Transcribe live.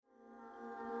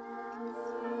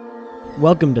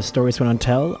Welcome to Stories We Don't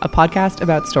Tell, a podcast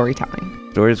about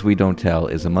storytelling. Stories We Don't Tell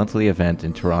is a monthly event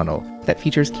in Toronto that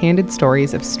features candid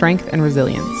stories of strength and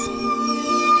resilience.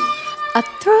 I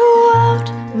threw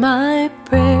out my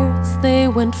prayers, they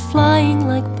went flying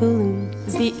like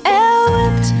balloons. The air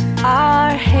whipped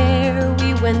our hair,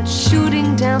 we went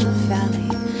shooting down the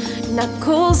valley.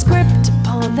 Knuckles gripped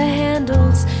upon the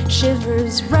handles,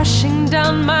 shivers rushing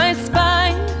down my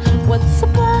spine. What's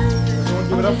sublime?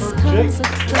 Give it up for Jake.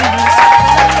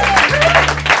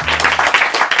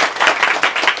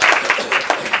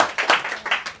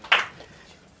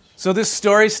 So this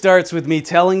story starts with me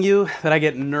telling you that I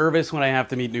get nervous when I have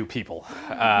to meet new people.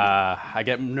 I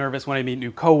get nervous when I meet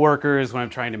new coworkers, when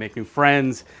I'm trying to make new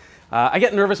friends. I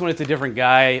get nervous when it's a different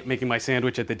guy making my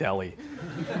sandwich at the deli.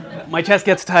 My chest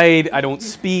gets tight, I don't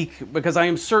speak, because I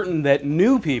am certain that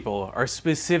new people are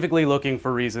specifically looking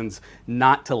for reasons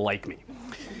not to like me.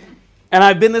 And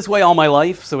I've been this way all my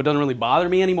life, so it doesn't really bother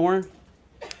me anymore.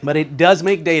 But it does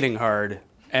make dating hard,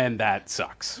 and that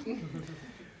sucks.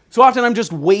 So often I'm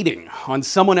just waiting on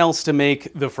someone else to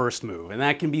make the first move, and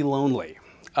that can be lonely.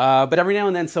 But every now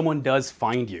and then someone does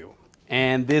find you.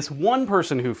 And this one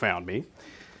person who found me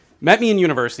met me in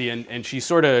university, and she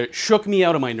sort of shook me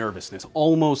out of my nervousness,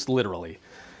 almost literally.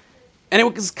 And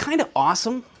it was kind of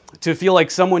awesome to feel like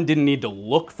someone didn't need to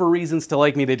look for reasons to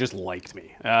like me, they just liked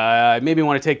me. Made me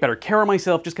want to take better care of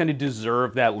myself, just kind of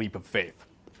deserve that leap of faith.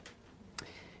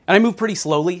 And I moved pretty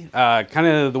slowly, kind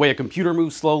of the way a computer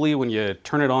moves slowly when you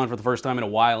turn it on for the first time in a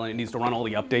while and it needs to run all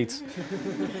the updates.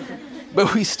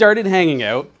 But we started hanging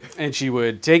out, and she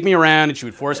would take me around and she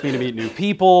would force me to meet new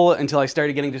people until I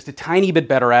started getting just a tiny bit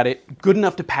better at it, good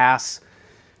enough to pass.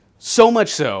 So much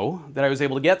so that I was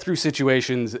able to get through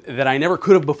situations that I never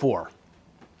could have before.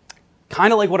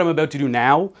 Kind of like what I'm about to do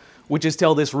now, which is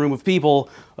tell this room of people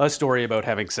a story about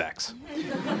having sex.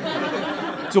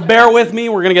 So bear with me,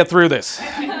 we're gonna get through this.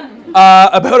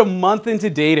 About a month into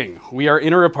dating, we are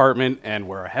in her apartment and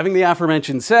we're having the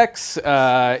aforementioned sex.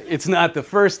 It's not the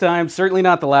first time, certainly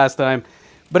not the last time,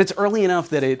 but it's early enough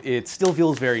that it still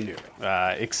feels very new,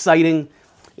 exciting.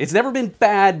 It's never been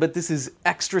bad, but this is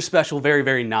extra special, very,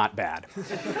 very not bad.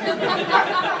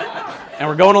 And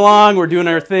we're going along, we're doing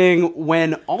our thing,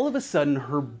 when all of a sudden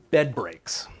her bed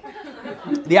breaks.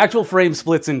 The actual frame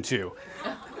splits in two.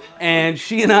 And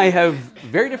she and I have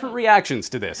very different reactions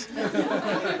to this.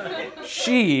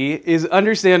 She is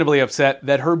understandably upset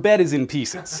that her bed is in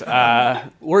pieces.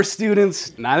 We're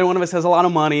students, neither one of us has a lot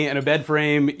of money, and a bed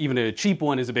frame, even a cheap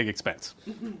one, is a big expense.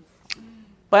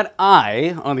 But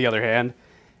I, on the other hand,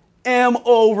 am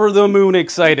over the moon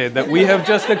excited that we have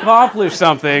just accomplished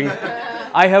something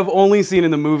I have only seen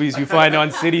in the movies you find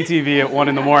on City TV at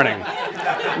 1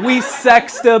 a.m. We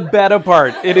sexed a bed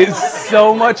apart. It is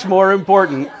so much more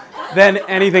important than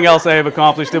anything else I have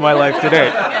accomplished in my life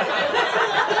today.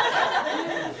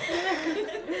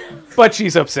 But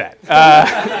she's upset.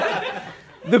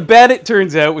 The bed, it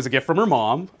turns out, was a gift from her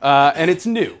mom, and it's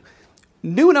new.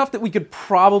 New enough that we could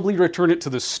probably return it to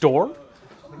the store.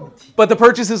 But the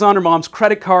purchase is on her mom's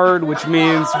credit card, which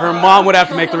means her mom would have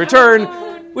to make the return,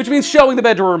 which means showing the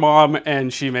bed to her mom,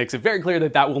 and she makes it very clear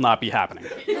that that will not be happening.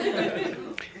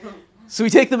 So we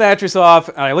take the mattress off,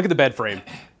 and I look at the bed frame.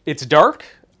 It's dark.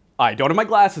 I don't have my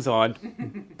glasses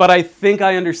on, but I think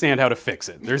I understand how to fix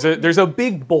it. There's a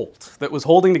big bolt that was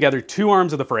holding together two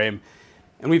arms of the frame,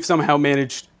 and we've somehow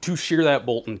managed to shear that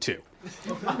bolt in two.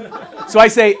 So I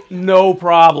say, no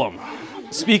problem.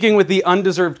 Speaking with the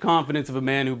undeserved confidence of a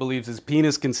man who believes his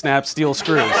penis can snap steel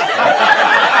screws.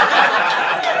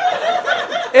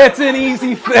 It's an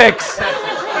easy fix.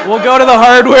 We'll go to the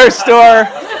hardware store,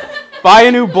 buy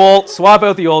a new bolt, swap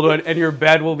out the old one, and your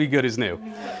bed will be good as new.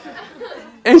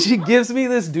 And she gives me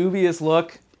this dubious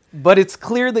look, but it's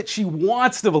clear that she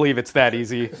wants to believe it's that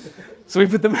easy. So we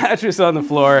put the mattress on the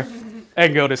floor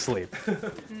and go to sleep.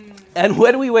 And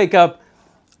when we wake up,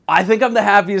 I think I'm the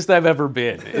happiest I've ever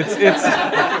been.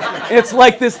 It's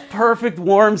like this perfect,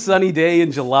 warm, sunny day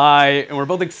in July, and we're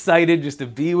both excited just to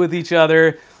be with each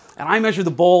other. And I measure the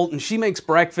bolt, and she makes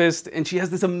breakfast, and she has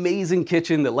this amazing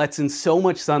kitchen that lets in so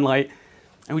much sunlight.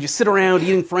 And we just sit around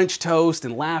eating French toast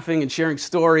and laughing and sharing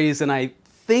stories, and I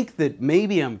think that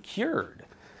maybe I'm cured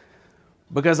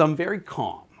because I'm very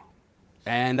calm,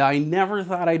 and I never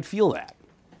thought I'd feel that.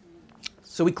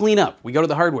 So we clean up, we go to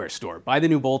the hardware store, buy the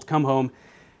new bolt, come home,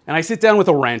 and I sit down with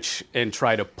a wrench and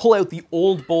try to pull out the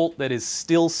old bolt that is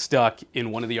still stuck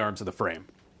in one of the arms of the frame.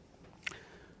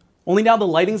 Only now the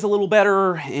lighting's a little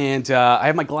better, and I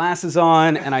have my glasses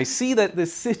on, and I see that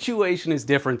this situation is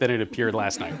different than it appeared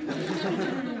last night.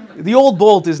 The old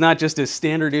bolt is not just a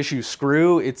standard issue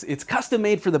screw, it's custom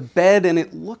made for the bed, and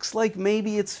it looks like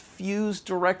maybe it's fused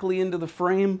directly into the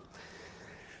frame.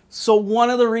 So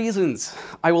one of the reasons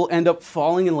I will end up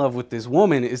falling in love with this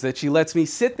woman is that she lets me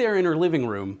sit there in her living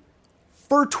room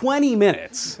for 20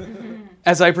 minutes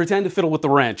as I pretend to fiddle with the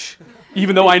wrench,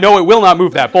 even though I know it will not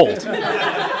move that bolt.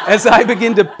 As I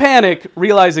begin to panic,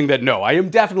 realizing that no, I am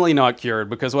definitely not cured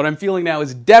because what I'm feeling now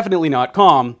is definitely not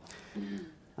calm,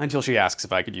 until she asks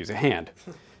if I could use a hand.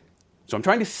 So I'm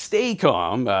trying to stay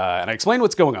calm, and I explain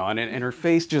what's going on, and her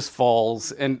face just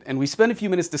falls, and we spend a few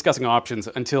minutes discussing options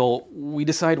until we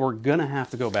decide we're gonna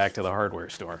have to go back to the hardware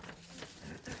store.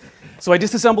 So I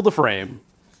disassemble the frame,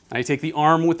 and I take the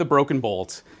arm with the broken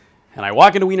bolt, and I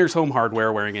walk into Wiener's Home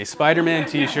Hardware wearing a Spider-Man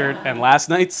t-shirt and last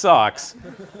night's socks,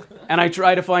 and I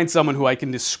try to find someone who I can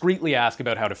discreetly ask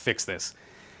about how to fix this.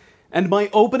 And my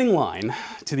opening line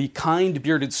to the kind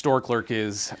bearded store clerk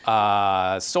is,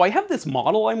 so I have this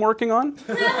model I'm working on.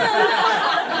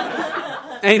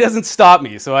 And he doesn't stop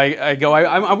me, so I go,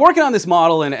 I'm working on this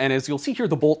model, and as you'll see here,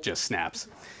 the bolt just snaps.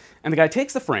 And the guy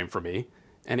takes the frame from me,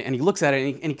 and he looks at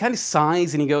it, and he kind of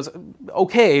sighs, and he goes,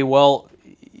 okay, well,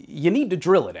 you need to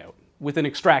drill it out with an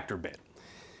extractor bit.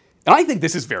 And I think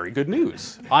this is very good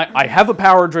news. I have a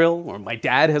power drill, or my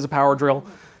dad has a power drill,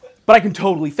 but I can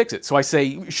totally fix it. So I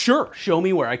say, sure, show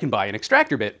me where I can buy an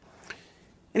extractor bit.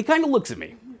 And he kind of looks at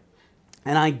me.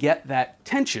 And I get that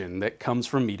tension that comes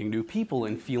from meeting new people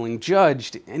and feeling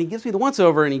judged. And he gives me the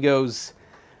once-over and he goes,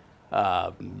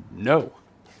 no.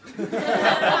 And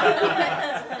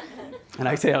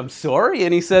I say, I'm sorry.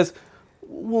 And he says,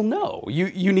 well, no.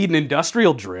 You need an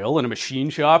industrial drill and a machine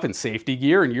shop and safety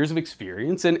gear and years of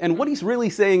experience. And what he's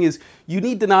really saying is, you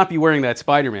need to not be wearing that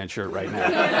Spider-Man shirt right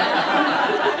now.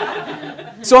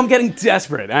 So I'm getting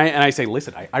desperate, and I say,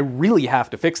 listen, I really have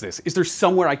to fix this. Is there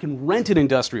somewhere I can rent an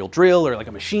industrial drill or like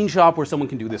a machine shop where someone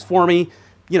can do this for me,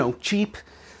 cheap?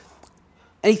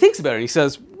 And he thinks about it, and he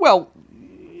says, well,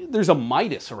 there's a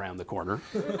Midas around the corner.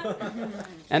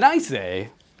 And I say,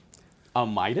 a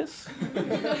Midas?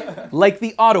 Like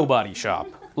the auto body shop,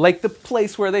 like the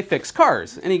place where they fix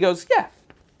cars. And he goes, yeah,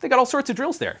 they got all sorts of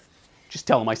drills there. Just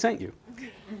tell them I sent you.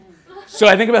 So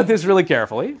I think about this really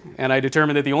carefully, and I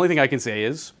determine that the only thing I can say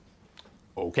is,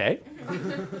 okay.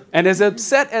 And as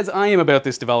upset as I am about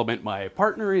this development, my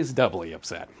partner is doubly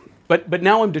upset. But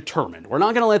now I'm determined. We're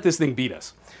not going to let this thing beat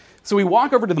us. So we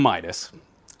walk over to the Midas,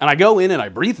 and I go in and I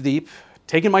breathe deep,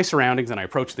 take in my surroundings, and I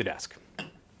approach the desk.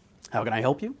 How can I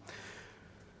help you?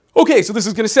 Okay, so this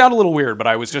is going to sound a little weird, but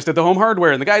I was just at the Home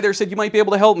Hardware, and the guy there said you might be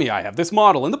able to help me. I have this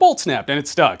model, and the bolt snapped, and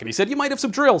it's stuck. And he said you might have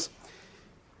some drills.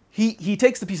 He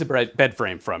takes the piece of bed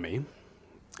frame from me,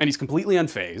 and he's completely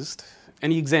unfazed,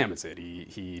 and he examines it.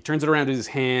 He turns it around in his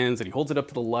hands, and he holds it up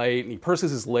to the light, and he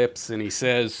purses his lips, and he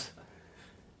says,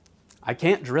 I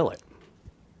can't drill it.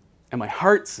 And my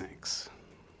heart sinks.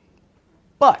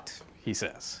 But, he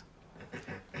says,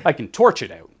 I can torch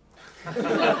it out.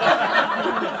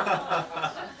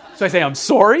 So I say, I'm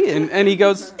sorry, and he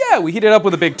goes, yeah, we heat it up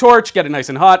with a big torch, get it nice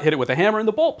and hot, hit it with a hammer, and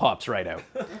the bolt pops right out.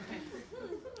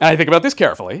 And I think about this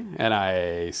carefully, and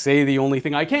I say the only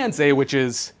thing I can say, which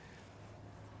is,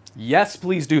 yes,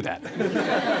 please do that.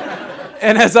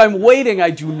 And as I'm waiting,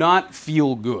 I do not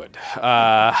feel good.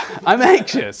 I'm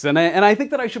anxious, and I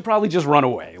think that I should probably just run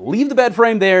away. Leave the bed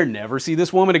frame there, never see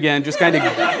this woman again, just kind of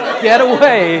get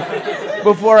away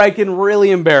before I can really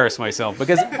embarrass myself,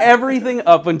 because everything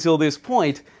up until this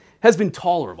point has been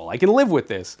tolerable. I can live with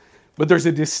this. But there's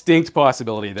a distinct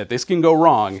possibility that this can go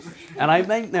wrong, and I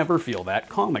may never feel that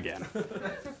calm again.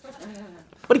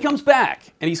 But he comes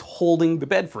back, and he's holding the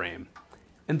bed frame,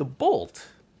 and the bolt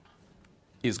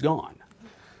is gone.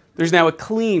 There's now a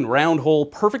clean, round hole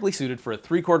perfectly suited for a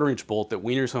 3/4-inch bolt that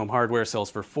Wiener's Home Hardware sells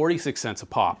for 46 cents a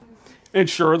pop. And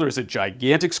sure, there's a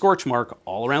gigantic scorch mark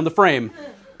all around the frame,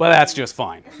 but that's just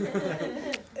fine.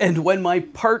 And when my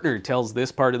partner tells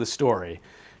this part of the story,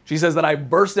 she says that I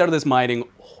burst out of this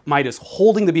Midas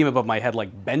holding the beam above my head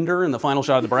like Bender in the final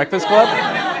shot of The Breakfast Club.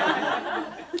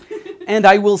 And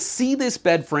I will see this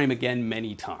bed frame again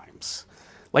many times.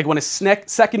 Like when a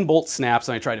second bolt snaps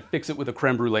and I try to fix it with a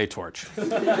creme brulee torch.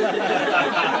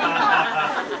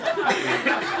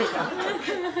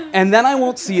 And then I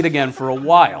won't see it again for a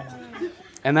while.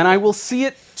 And then I will see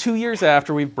it 2 years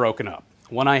after we've broken up,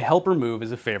 when I help her move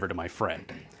as a favor to my friend.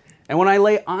 And when I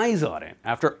lay eyes on it,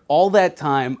 after all that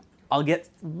time, I'll get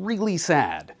really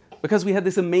sad because we had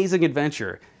this amazing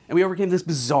adventure and we overcame this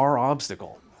bizarre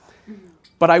obstacle.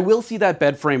 But I will see that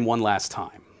bed frame one last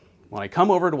time. When I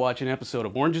come over to watch an episode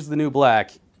of Orange is the New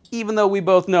Black, even though we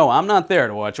both know I'm not there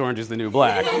to watch Orange is the New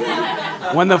Black.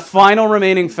 When the final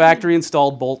remaining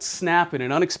factory-installed bolts snap in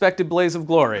an unexpected blaze of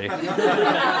glory,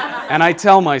 and I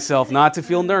tell myself not to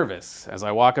feel nervous as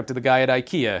I walk up to the guy at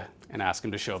IKEA and ask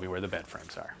him to show me where the bed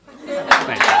frames are.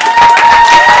 Thank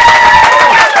you.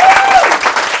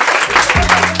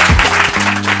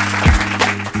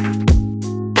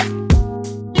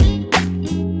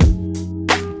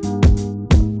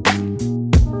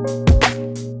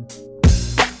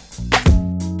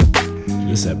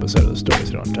 This episode of the Stories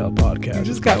We Don't Tell podcast Just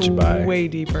is got brought to you by way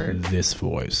deeper. this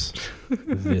voice.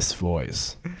 This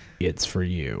voice. It's for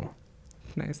you.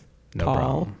 Nice. No Paul.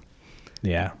 problem.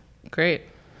 Yeah. Great.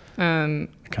 I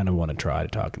kind of want to try to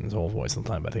talk in this whole voice all the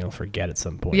time, but I think I'll forget at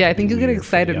some point. Yeah, I It'll think be you'll get weird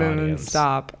for the excited and then audience.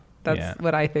 stop. That's Yeah.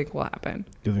 what I think will happen.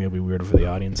 Do you think it'll be weird for the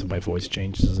audience if my voice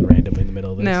changes randomly in the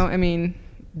middle of this? No, I mean,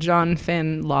 John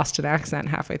Finn lost an accent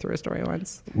halfway through a story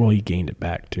once. Well, he gained it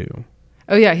back too.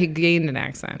 Oh, yeah, he gained an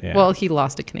accent. Yeah. Well, he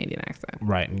lost a Canadian accent.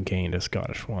 Right, and gained a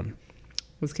Scottish one. It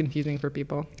was confusing for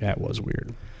people. That was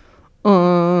weird.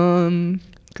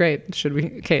 Great. Should we?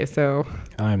 Okay, so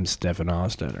I'm Stefan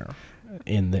Ostetter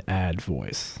in the ad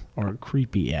voice, or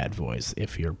creepy ad voice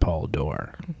if you're Paul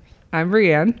Dorr. I'm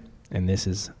Brienne, And this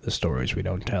is the Stories We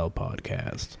Don't Tell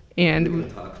podcast. and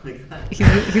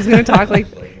he's going to talk like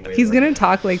he's going to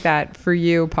talk like that for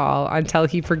you, Paul, until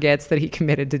he forgets that he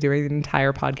committed to doing the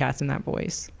entire podcast in that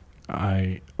voice.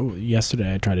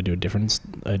 Yesterday I tried to do a different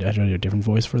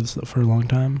voice for a long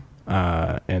time,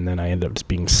 and then I ended up just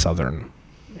being Southern.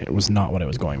 It was not what I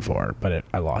was going for, but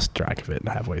I lost track of it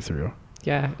halfway through.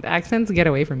 Yeah, accents get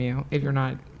away from you if you're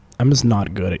not. I'm just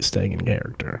not good at staying in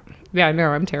character. Yeah, no,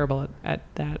 I'm terrible at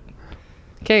that.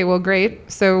 Okay, well, great.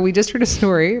 So we just heard a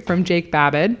story from Jake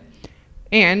Babbitt,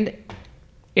 and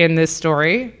in this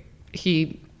story,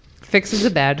 he fixes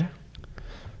a bed.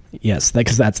 Yes,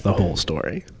 because that's the whole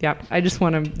story. Yep, I just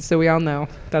want to, so we all know,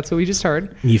 that's what we just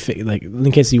heard.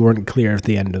 In case you weren't clear at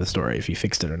the end of the story, if he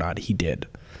fixed it or not, he did.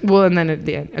 Well, and then at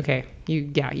the end, okay, you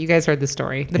guys heard the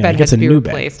story. The Yeah, bed he had gets to a be new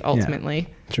bed. replaced ultimately,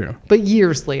 True. but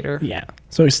years later. Yeah.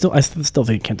 So I still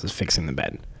think it counts as fixing the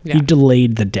bed. Yeah. He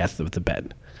delayed the death of the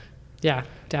bed. Yeah,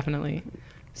 definitely.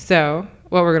 So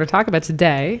what we're going to talk about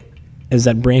today, Is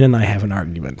that Brain and I have an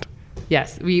argument.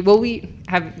 yes, we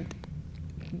have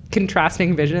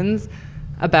contrasting visions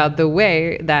about the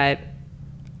way that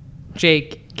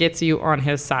Jake gets you on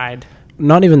his side.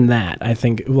 Not even that. I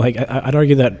think, I'd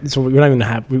argue that. So we're not even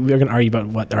we're going to argue about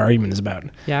what the argument is about.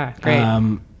 Yeah, great.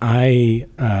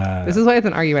 This is why it's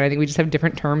an argument. I think we just have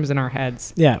different terms in our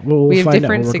heads. Yeah, we'll We have find out.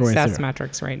 different We'll work our way success through it.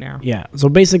 metrics right now. Yeah. So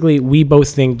basically, we both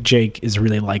think Jake is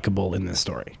really likable in this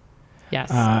story.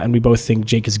 Yes. And we both think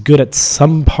Jake is good at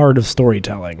some part of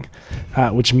storytelling,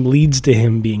 which leads to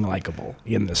him being likable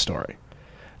in this story.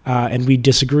 And we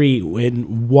disagree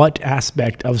in what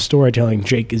aspect of storytelling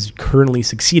Jake is currently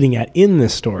succeeding at in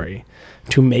this story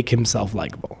to make himself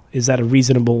likable. Is that a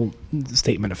reasonable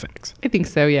statement of facts? I think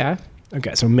so, yeah.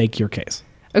 Okay, so make your case.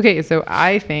 Okay, so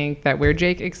I think that where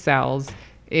Jake excels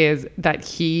is that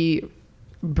he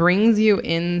brings you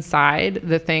inside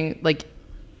the thing, like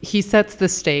he sets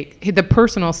the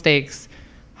personal stakes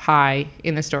high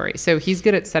in the story. So he's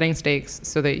good at setting stakes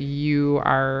so that you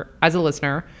are, as a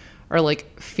listener, are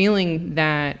like feeling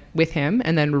that with him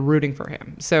and then rooting for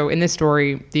him. So in this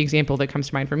story, the example that comes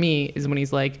to mind for me is when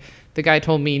he's like, the guy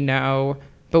told me no,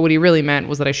 but what he really meant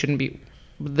was that I shouldn't be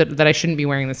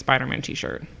wearing the Spider-Man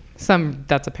t-shirt.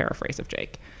 That's a paraphrase of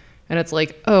Jake. And it's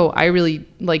like, oh, I really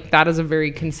like that is a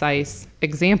very concise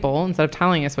example. Instead of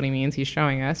telling us what he means, he's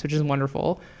showing us, which is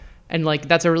wonderful. And like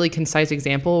that's a really concise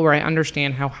example where I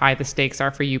understand how high the stakes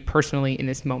are for you personally in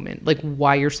this moment. Like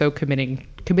why you're so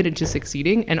committed to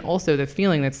succeeding, and also the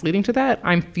feeling that's leading to that.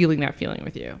 I'm feeling that feeling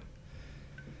with you.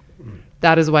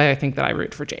 That is why I think that I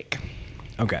root for Jake.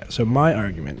 Okay, so my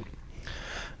argument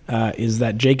is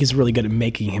that Jake is really good at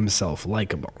making himself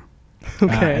likable.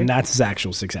 Okay. And that's his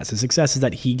actual success. His success is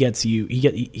that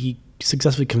he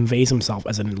successfully conveys himself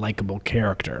as a likable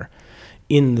character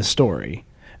in the story,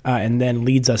 and then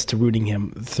leads us to rooting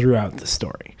him throughout the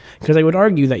story. Because I would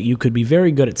argue that you could be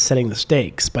very good at setting the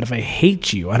stakes, but if I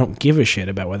hate you, I don't give a shit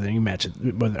about whether you match it,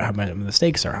 how the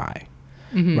stakes are high,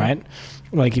 right?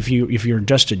 Like if you're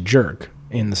just a jerk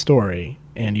in the story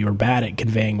and you're bad at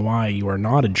conveying why you are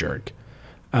not a jerk.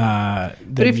 But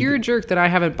if you're a jerk, then I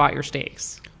haven't bought your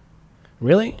stakes.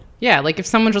 Really? Yeah, like if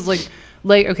someone was like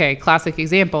okay, classic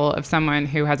example of someone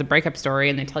who has a breakup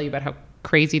story and they tell you about how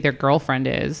crazy their girlfriend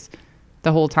is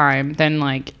the whole time, then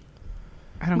like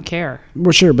I don't care.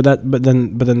 Well, sure, but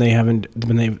then they've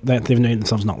made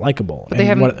themselves not likable. But they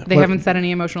haven't set any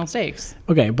emotional stakes.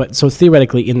 Okay, but so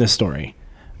theoretically in this story,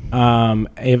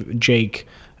 if Jake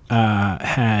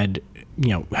had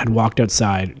walked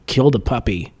outside, killed a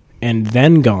puppy, and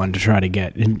then gone to try to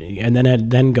get, and then had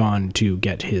then gone to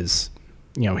get his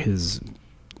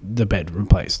the bed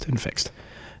replaced and fixed,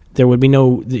 there would be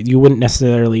you wouldn't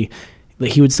necessarily,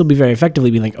 he would still be very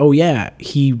effectively being like, oh yeah,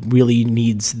 he really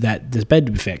needs this bed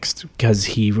to be fixed because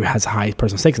he has high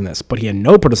personal stakes in this, but he had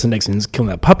no personal stakes in killing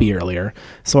that puppy earlier,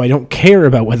 so I don't care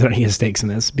about whether he has stakes in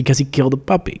this because he killed a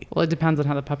puppy. Well, it depends on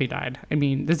how the puppy died. I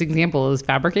mean, this example is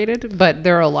fabricated, but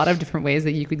there are a lot of different ways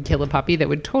that you could kill a puppy that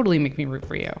would totally make me root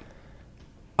for you.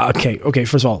 Okay,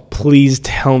 first of all, please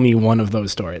tell me one of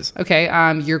those stories. Okay,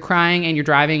 you're crying and you're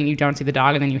driving and you don't see the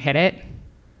dog and then you hit it.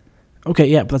 Okay,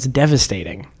 yeah, but that's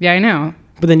devastating. Yeah, I know.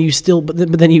 But then you're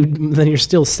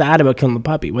still sad about killing the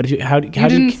puppy. What did you? How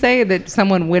didn't say that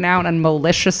someone went out and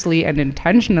maliciously and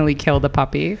intentionally killed a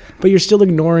puppy. But you're still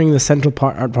ignoring the central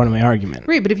part of my argument.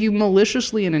 Right, but if you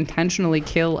maliciously and intentionally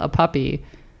kill a puppy,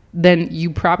 then you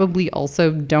probably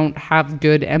also don't have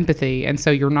good empathy, and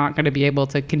so you're not going to be able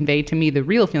to convey to me the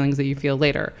real feelings that you feel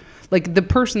later. Like, the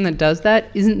person that does that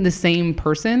isn't the same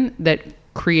person that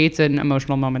creates an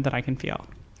emotional moment that I can feel.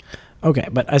 Okay,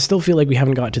 but I still feel like we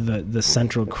haven't got to the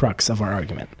central crux of our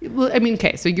argument. Well, I mean,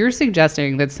 okay, so you're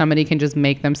suggesting that somebody can just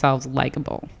make themselves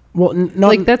likable. Well,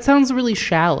 that sounds really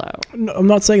shallow. No, I'm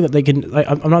not saying that they can.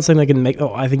 I'm not saying they can make.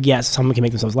 Oh, I think yes, someone can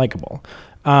make themselves likable.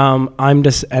 I'm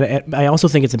just. I also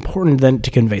think it's important then to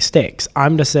convey stakes.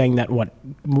 I'm just saying that what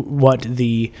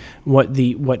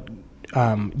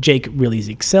Jake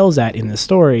really excels at in this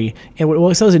story, and what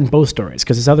excels in both stories,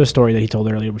 because this other story that he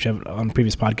told earlier, which I've on a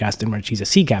previous podcast, in which he's a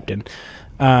sea captain,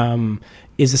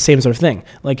 is the same sort of thing.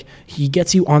 Like, he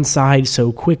gets you on side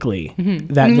so quickly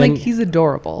that he's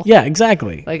adorable. Yeah,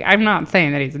 exactly. Like, I'm not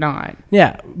saying that he's not.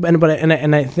 Yeah,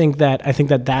 and I think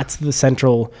that that's the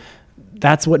central.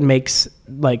 That's what makes,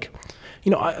 like,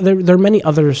 there are many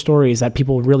other stories that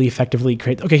people really effectively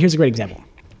create. Okay, here's a great example.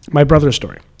 My brother's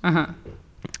story.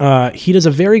 He does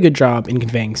a very good job in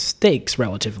conveying stakes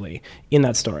relatively in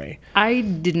that story. I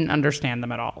didn't understand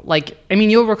them at all. Like, I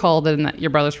mean, you'll recall that in your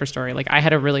brother's first story, like, I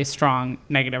had a really strong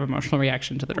negative emotional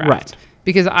reaction to the draft. Right.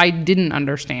 Because I didn't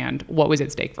understand what was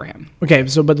at stake for him. Okay,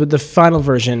 so but with the final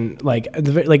version,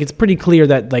 it's pretty clear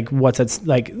that, like, what's at,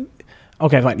 like,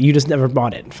 okay, fine, you just never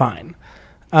bought it, fine.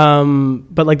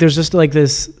 But, like, there's just, like,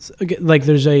 this, like,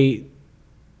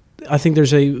 I think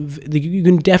you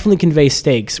can definitely convey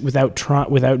stakes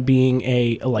without being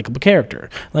a likable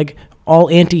character. Like, all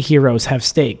anti-heroes have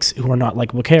stakes who are not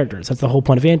likable characters. That's the whole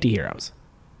point of anti-heroes.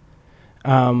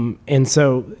 And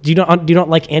so, do you not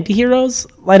like anti-heroes?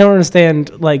 I don't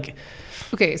understand. Like,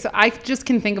 okay, so I just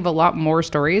can think of a lot more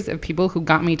stories of people who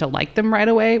got me to like them right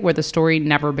away, where the story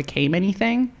never became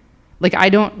anything. Like,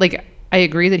 I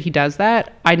agree that he does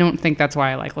that. I don't think that's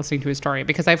why I like listening to his story,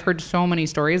 because I've heard so many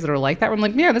stories that are like that where I'm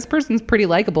like, yeah, this person's pretty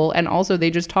likable, and also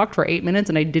they just talked for 8 minutes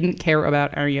and I didn't care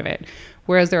about any of it.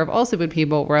 Whereas there have also been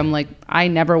people where I'm like, I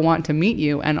never want to meet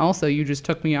you, and also you just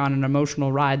took me on an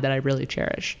emotional ride that I really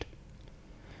cherished.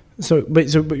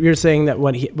 But you're saying that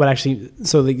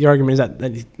the argument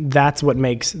is that's what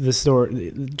makes the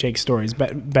story, Jake's stories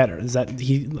better. Is that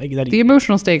the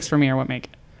emotional stakes for me are what make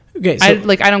it. Okay, so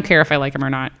I don't care if I like him or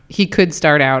not. He could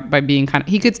start out by being kind of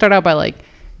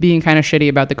shitty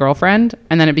about the girlfriend,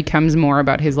 and then it becomes more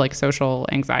about his, like, social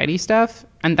anxiety stuff,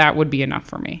 and that would be enough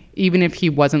for me. Even if he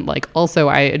wasn't like, also,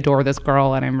 I adore this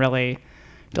girl and I'm really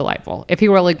delightful. If he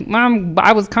were like, Mom,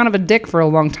 I was kind of a dick for a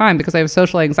long time because I have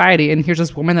social anxiety, and here's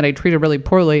this woman that I treated really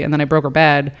poorly, and then I broke her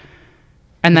bed.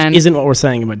 And then isn't what we're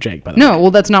saying about Jake, by the way. No,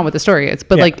 well, that's not what the story is.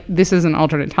 But like, this is an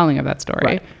alternate telling of that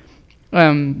story.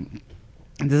 Right.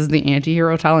 This is the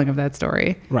anti-hero telling of that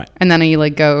story. Right. And then he,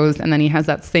 like, goes, and then he has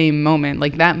that same moment.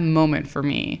 Like, that moment for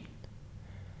me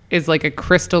is like a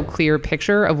crystal clear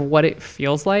picture of what it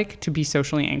feels like to be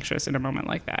socially anxious in a moment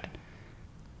like that.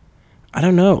 I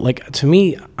don't know. Like, to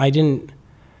me, I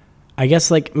guess,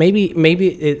 like, maybe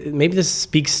this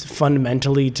speaks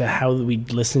fundamentally to how we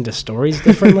listen to stories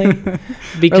differently.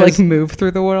 Because, or, like, move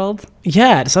through the world.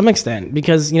 Yeah, to some extent.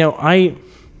 Because,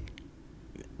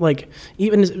 like,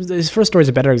 even his first story is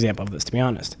a better example of this, to be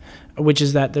honest, which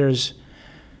is that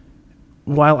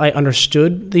while I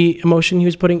understood the emotion he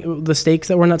was putting, the stakes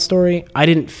that were in that story, I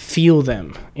didn't feel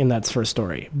them in that first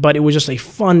story. But it was just a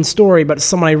fun story about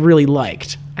someone I really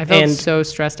liked. I felt so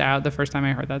stressed out the first time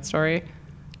I heard that story.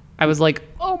 I was like,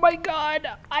 oh my God,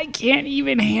 I can't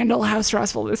even handle how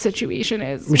stressful this situation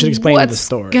is. We should explain the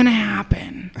story. What's going to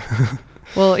happen?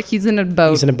 Well, he's in a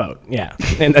boat. He's in a boat, yeah.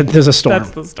 And there's a storm.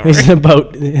 That's the story. He's in a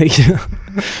boat.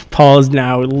 Paul is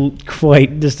now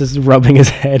quite just rubbing his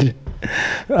head.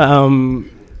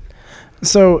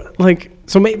 So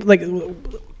maybe like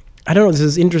I don't know. This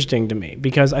is interesting to me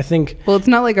because I think Well, it's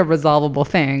not like a resolvable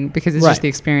thing because it's Right. just the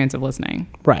experience of listening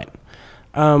right.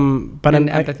 But and I'm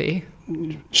empathy.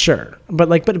 sure, but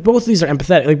both of these are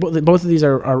empathetic. Like both of these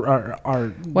are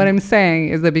What I'm saying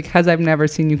is that because I've never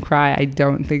seen you cry, I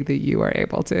don't think that you are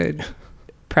able to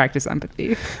practice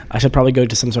empathy. I should probably go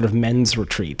to some sort of men's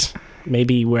retreat,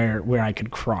 maybe where I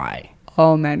could cry.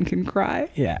 All men can cry.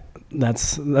 Yeah,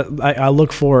 I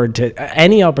look forward to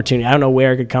any opportunity. I don't know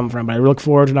where it could come from, but I look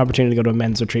forward to an opportunity to go to a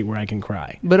men's retreat where I can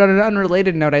cry. But on an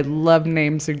unrelated note, I'd love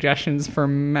name suggestions for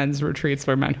men's retreats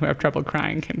where men who have trouble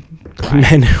crying can cry.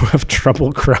 Men who have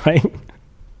trouble crying.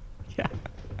 Yeah.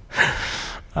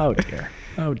 Oh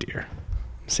dear.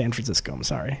 San Francisco. I'm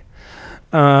sorry.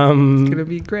 It's going to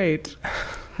be great.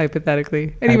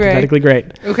 Hypothetically. Anyway. Hypothetically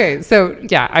great. Okay, so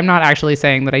yeah, I'm not actually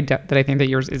saying that I think that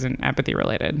yours isn't empathy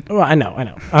related. Well, I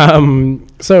know.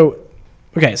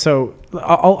 So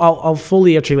I'll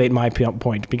fully articulate my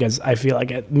point because I feel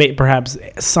like perhaps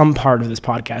some part of this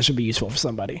podcast should be useful for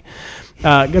somebody.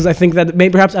 Because I think that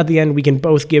perhaps at the end we can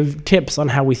both give tips on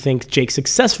how we think Jake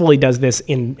successfully does this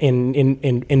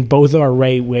in both of our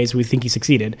ways we think he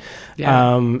succeeded.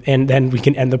 Yeah. And then we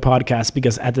can end the podcast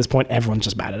because at this point everyone's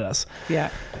just mad at us. Yeah.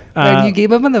 But you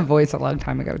gave up on the voice a long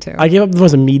time ago too. I gave up the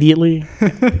voice immediately.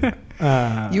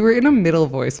 You were in a middle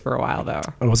voice for a while though.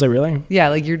 Was I really? Yeah,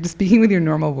 like you're just speaking with your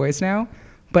normal voice now.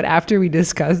 But after we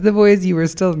discussed the voice, you were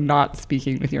still not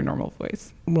speaking with your normal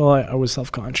voice. Well, I was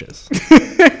self-conscious.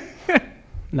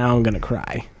 Now I'm going to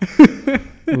cry.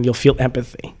 And you'll feel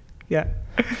empathy. Yeah.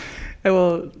 I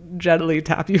will gently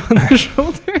tap you on the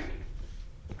shoulder.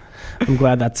 I'm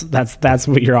glad that's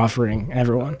what you're offering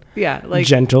everyone. Yeah, like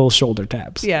gentle shoulder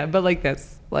taps. Yeah, but like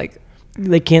this. Like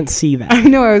they can't see that. I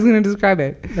know, I was going to describe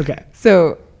it. Okay.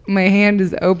 So my hand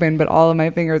is open, but all of my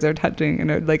fingers are touching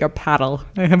and like a paddle.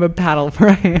 I have a paddle for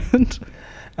a hand.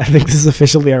 I think this is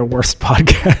officially our worst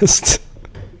podcast.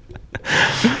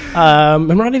 I'm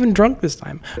not even drunk this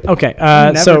time. Okay,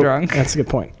 I'm never so drunk. That's a good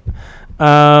point.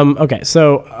 Okay,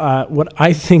 so what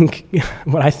I think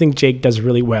Jake does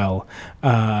really well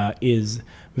is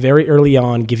very early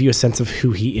on give you a sense of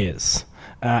who he is.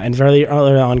 And very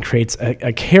early on creates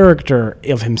a character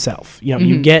of himself. You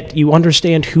know, you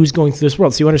understand who's going through this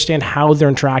world. So you understand how they're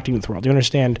interacting with the world. You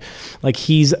understand, like,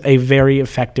 he's a very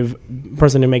effective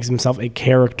person who makes himself a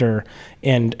character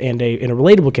and a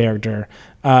relatable character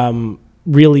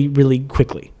really, really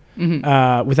quickly.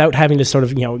 Without having to sort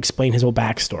of, explain his whole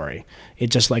backstory.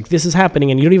 It's just like, this is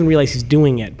happening and you don't even realize he's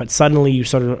doing it, but suddenly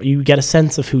you get a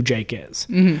sense of who Jake is.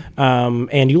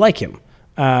 And you like him.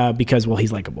 Because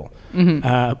he's likable.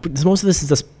 Most of this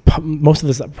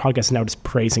podcast is now just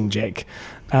praising Jake.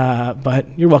 But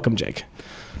you're welcome, Jake.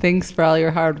 Thanks for all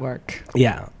your hard work.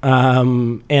 Yeah.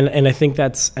 And I think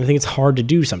it's hard to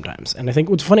do sometimes. And I think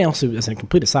what's funny also, as a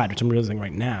complete aside, which I'm realizing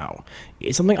right now,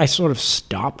 is something I sort of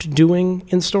stopped doing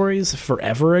in stories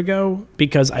forever ago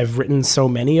because I've written so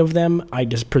many of them. I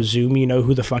just presume you know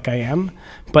who the fuck I am,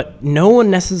 but no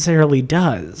one necessarily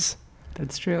does.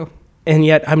 That's true. And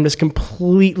yet I'm just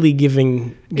completely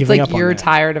giving it's like up on you're that.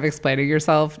 tired of explaining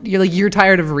yourself. You're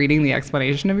tired of reading the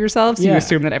explanation of yourself, so you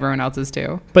assume that everyone else is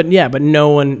too. But no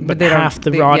one. But half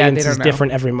the audience is know.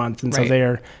 different every month, and so they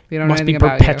don't must know be anything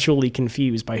about perpetually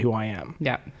confused by who I am.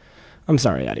 Yeah, I'm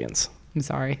sorry, audience. I'm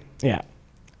sorry. Yeah.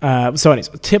 So, anyways,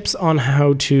 tips on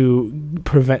how to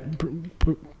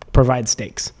provide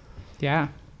stakes. Yeah,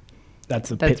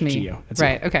 that's pitch me. To you. That's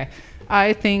right. You. Okay.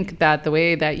 I think that the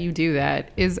way that you do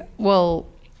that is,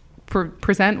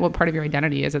 present what part of your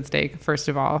identity is at stake, first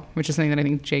of all, which is something that I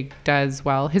think Jake does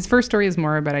well. His first story is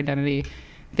more about identity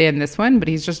than this one, but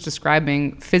he's just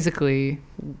describing physically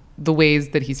the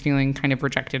ways that he's feeling kind of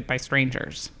rejected by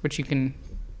strangers, which you can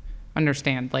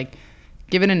understand. Like,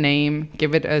 give it a name,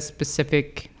 give it a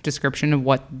specific description of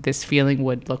what this feeling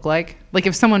would look like. Like,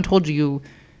 if someone told you,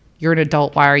 you're an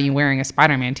adult, why are you wearing a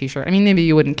Spider-Man t-shirt? I mean, maybe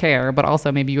you wouldn't care, but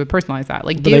also maybe you would personalize that.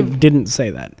 Like, but I didn't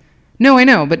say that. No, I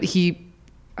know, but he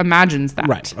imagines that.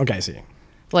 Right. Okay, I see.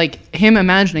 Like, him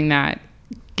imagining that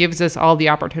gives us all the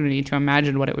opportunity to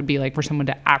imagine what it would be like for someone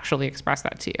to actually express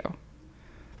that to you.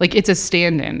 Like, it's a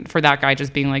stand-in for that guy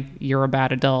just being like, you're a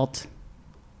bad adult,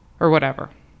 or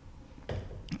whatever.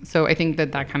 So I think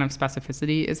that kind of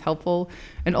specificity is helpful,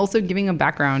 and also giving a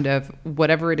background of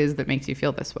whatever it is that makes you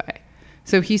feel this way.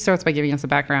 So he starts by giving us a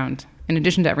background. In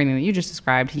addition to everything that you just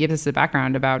described, he gives us a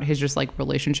background about his just like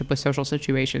relationship with social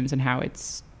situations and how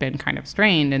it's been kind of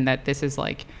strained, and that this is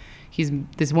like,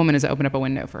 this woman has opened up a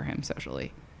window for him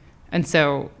socially. And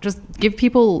so just give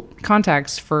people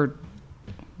context for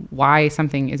why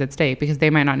something is at stake, because they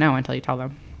might not know until you tell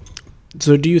them.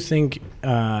 So do you think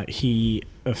do you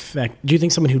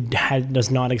think someone who does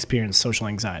not experience social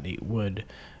anxiety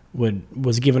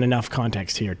was given enough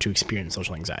context here to experience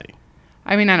social anxiety?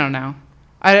 I mean, I don't know.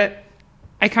 I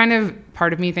kind of,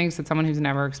 part of me thinks that someone who's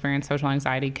never experienced social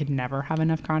anxiety could never have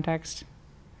enough context.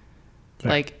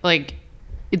 Right. Like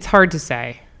it's hard to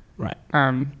say. Right.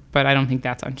 But I don't think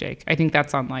that's on Jake. I think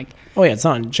that's on like... Oh yeah, it's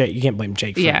not on Jake. You can't blame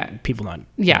Jake for people not...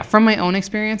 Yeah, from my own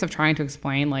experience of trying to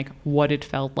explain like what it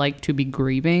felt like to be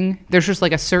grieving, there's just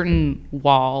like a certain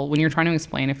wall when you're trying to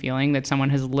explain a feeling that someone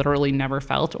has literally never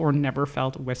felt or never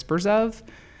felt whispers of.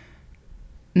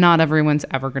 Not everyone's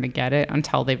ever going to get it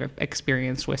until they've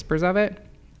experienced whispers of it.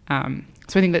 So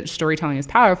I think that storytelling is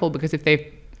powerful because if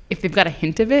they've got a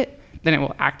hint of it, then it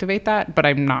will activate that. But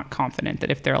I'm not confident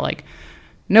that if they're like,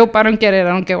 nope, I don't get it, I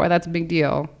don't get why that's a big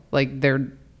deal, like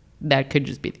that could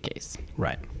just be the case.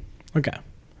 Right. Okay.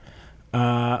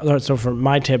 So for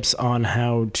my tips on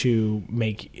how to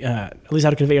make, at least how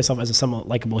to convey yourself as a somewhat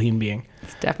likable human being.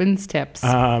 Stefan's tips.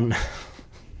 That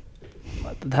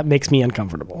makes me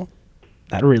uncomfortable.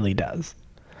 That really does.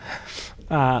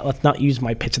 Let's not use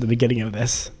my pitch at the beginning of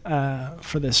this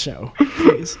for this show,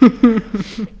 please.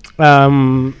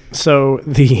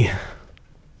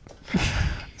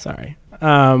 Sorry.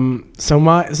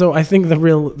 So I think the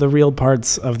real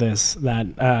parts of this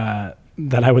that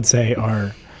I would say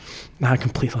are not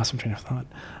completely lost my train of thought.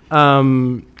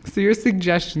 So your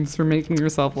suggestions for making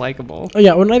yourself likable? Oh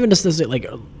yeah, well, not even just this, like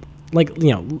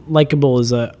likable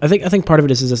is I think part of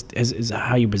it is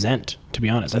how you present. To be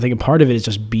honest, I think a part of it is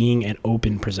just being an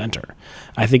open presenter.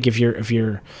 I think if you're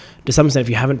to some extent, if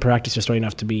you haven't practiced your story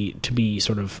enough to be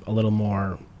sort of a little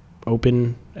more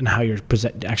open in how you're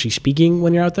actually speaking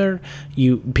when you're out there,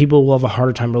 people will have a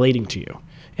harder time relating to you.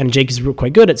 And Jake is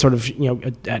quite good at sort of,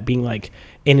 at being like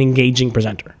an engaging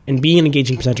presenter. And being an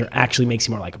engaging presenter actually makes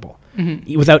you more likable.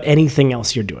 Mm-hmm. Without anything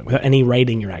else you're doing, without any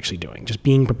writing you're actually doing, just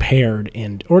being prepared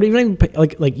or even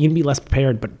like you can be less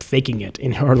prepared but faking it,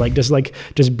 or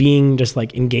just being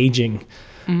engaging.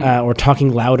 Mm-hmm. Or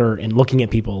talking louder and looking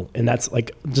at people, and that's like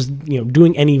just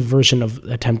doing any version of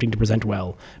attempting to present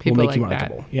well will make you more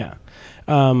likable. Yeah,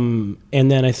 and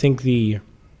then I think the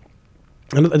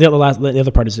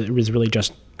other part is really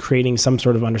just creating some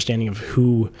sort of understanding of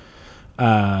who,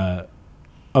 of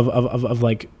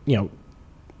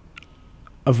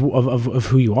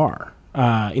who you are.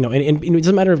 And it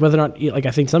doesn't matter whether or not, like,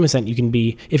 I think to some extent you can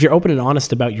be, if you're open and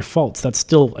honest about your faults, that's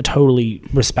still a totally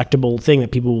respectable thing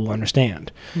that people will understand.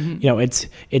 Mm-hmm. It's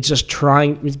just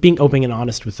it's being open and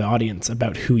honest with the audience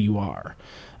about who you are.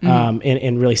 Mm-hmm.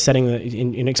 And really setting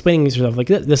in explaining yourself like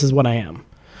this is what I am.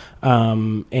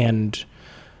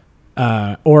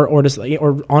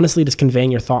 Or honestly just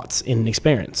conveying your thoughts in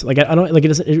experience. Like I don't like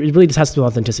it really just has to do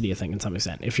with authenticity, I think, in some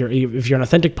extent. If you're an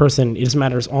authentic person, it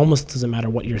almost doesn't matter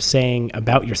what you're saying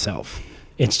about yourself.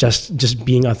 It's just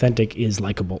being authentic is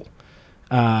likable.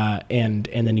 And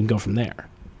then you can go from there.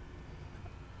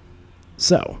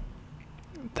 So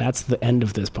that's the end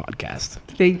of this podcast.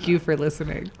 Thank you for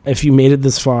listening. If you made it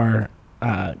this far,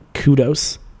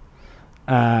 kudos.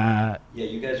 Yeah,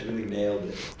 you guys really nailed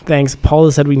it. Thanks.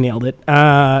 Paula said we nailed it.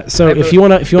 So if you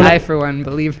want to, I for one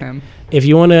believe him. If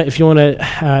you want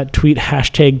to tweet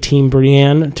hashtag Team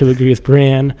Brienne to agree with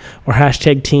Brienne, or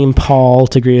hashtag Team Paul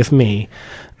to agree with me,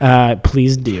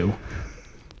 please do.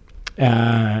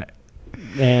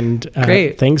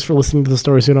 Great. Thanks for listening to the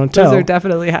stories we don't tell. Those are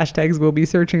definitely hashtags we'll be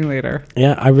searching later.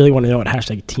 Yeah, I really want to know what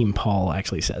hashtag Team Paul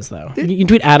actually says, though. You can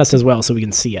tweet at us as well so we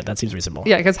can see it. That seems reasonable.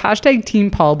 Yeah, because hashtag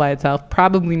Team Paul by itself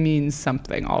probably means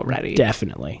something already.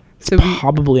 Definitely. It's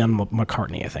probably on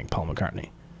McCartney, I think, Paul McCartney.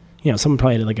 Someone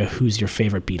probably did like a who's your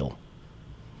favorite Beatle.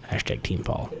 Hashtag Team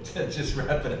Paul. Just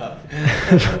wrap it up.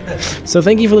 So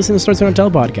thank you for listening to the Stories We Don't Tell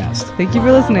podcast. Thank you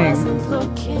for listening.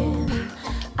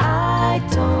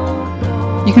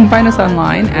 You can find us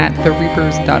online at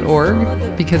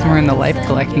thereepers.org because we're in the life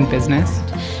collecting business.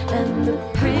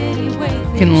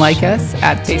 You can like us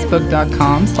at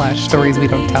facebook.com/stories we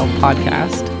don't tell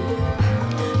podcast.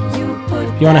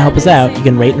 If you want to help us out, you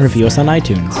can rate and review us on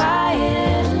iTunes.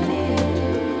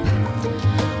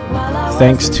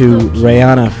 Thanks to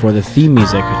Rihanna for the theme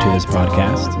music to this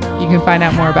podcast. You can find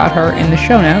out more about her in the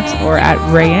show notes or at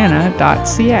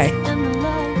rihanna.ca.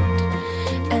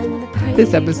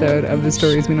 This episode of the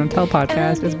Stories We Don't Tell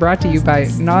podcast is brought to you by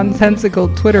nonsensical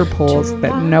Twitter polls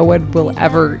that no one will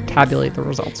ever tabulate the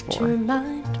results for.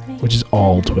 Which is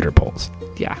all Twitter polls.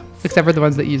 Yeah, except for the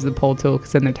ones that use the poll tool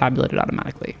because then they're tabulated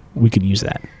automatically. We could use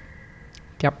that.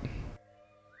 Yep.